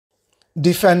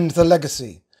Defend the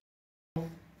legacy.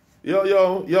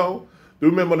 Yo. Do you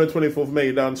remember on the 24th of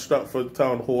May down Stratford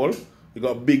Town Hall? You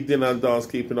got a big dinner and dance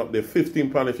keeping up there.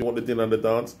 £15 if you want the dinner and the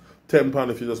dance. £10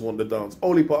 if you just want the dance.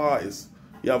 Only for artists.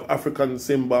 You have African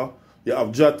Simba. You have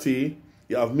Jati.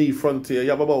 You have Me Frontier. You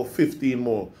have about 15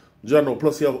 more. Jano,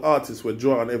 plus you have artists with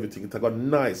draw and everything. It's got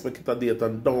nice. Make it a date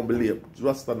and don't believe.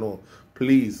 Just to know.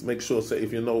 Please make sure, say,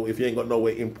 if you ain't got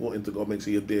nowhere important to go, make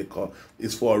sure you're there, because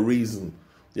it's for a reason.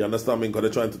 You understand me? Because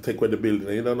they're trying to take away the building.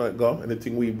 And you don't know it, go.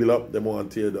 Anything we build up, they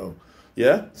want to tear down.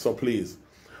 Yeah? So please.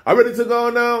 I'm ready to go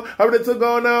now.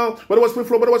 But watch me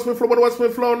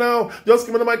flow now. Just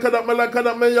give me the mic, cut up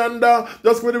my yonder.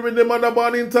 Just give me the rhythm and the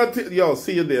body into. Yo,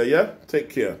 see you there, yeah? Take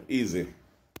care. Easy.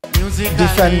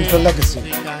 Defend the legacy.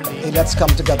 A Let's Come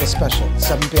Together special.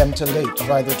 7 p.m. till 8.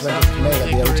 Friday 20th of May at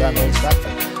the Old Town Hall,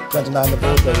 Stratford. 29 the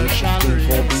Broadway, E15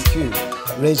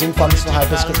 4BQ. Raising funds for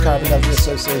Hibiscus Caribbean Elderly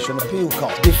Association appeal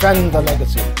cost. Defend the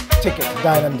legacy. Ticket,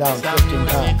 dine and down,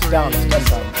 £15. Dance,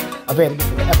 £10. Available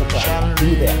for the Evercry.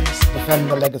 Be there. Defend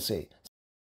the legacy.